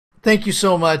Thank you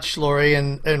so much, Lori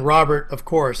and Robert. Of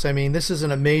course, I mean this is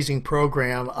an amazing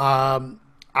program.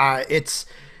 It's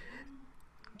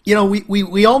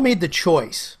we all made the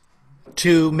choice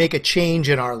to make a change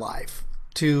in our life,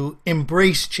 to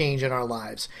embrace change in our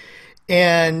lives,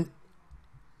 and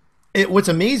what's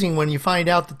amazing when you find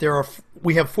out that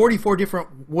we have 44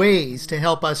 different ways to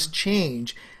help us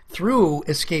change through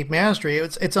escape mastery.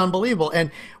 It's unbelievable, and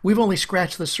we've only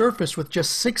scratched the surface with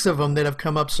just six of them that have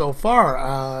come up so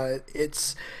far.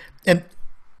 And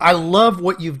I love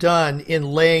what you've done in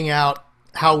laying out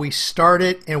how we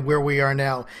started and where we are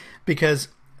now, because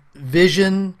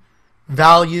vision,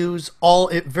 values, all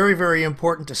it very very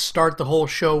important to start the whole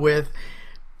show with.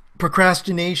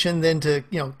 Procrastination, then to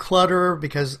clutter,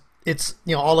 because it's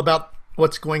all about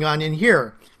what's going on in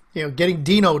here. Getting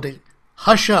Dino to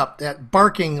hush up, that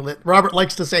barking that Robert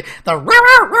likes to say, the row,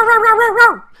 row, row, row, row,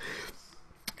 row.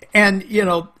 And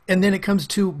and then it comes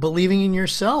to believing in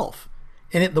yourself.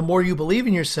 And the more you believe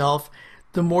in yourself,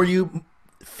 the more you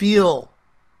feel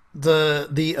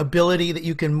the ability that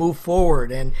you can move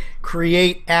forward and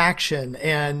create action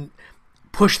and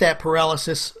push that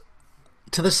paralysis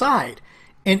to the side.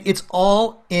 And it's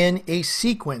all in a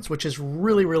sequence, which is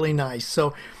really, really nice.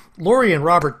 So, Lori and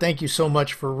Robert, thank you so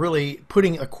much for really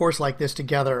putting a course like this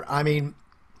together. I mean,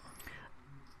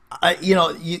 I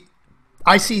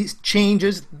see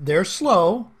changes. They're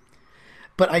slow,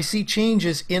 but I see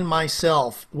changes in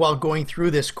myself while going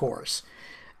through this course.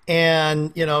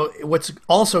 And, what's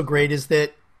also great is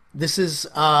that this is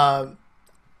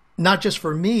not just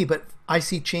for me, but I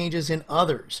see changes in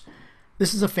others.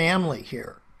 This is a family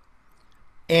here.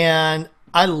 And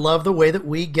I love the way that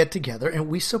we get together and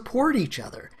we support each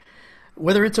other.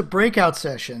 Whether it's a breakout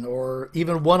session or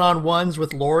even one-on-ones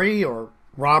with Lori or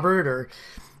Robert, or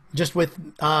just with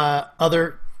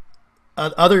other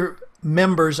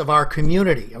members of our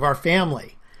community, of our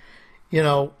family,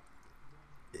 we're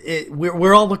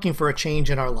all looking for a change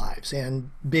in our lives and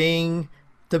being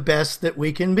the best that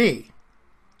we can be.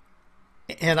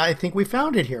 And I think we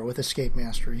found it here with Escape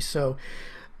Mastery. So,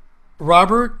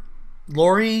 Robert,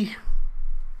 Lori,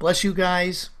 bless you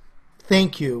guys.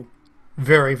 Thank you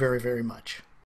very, very, very much.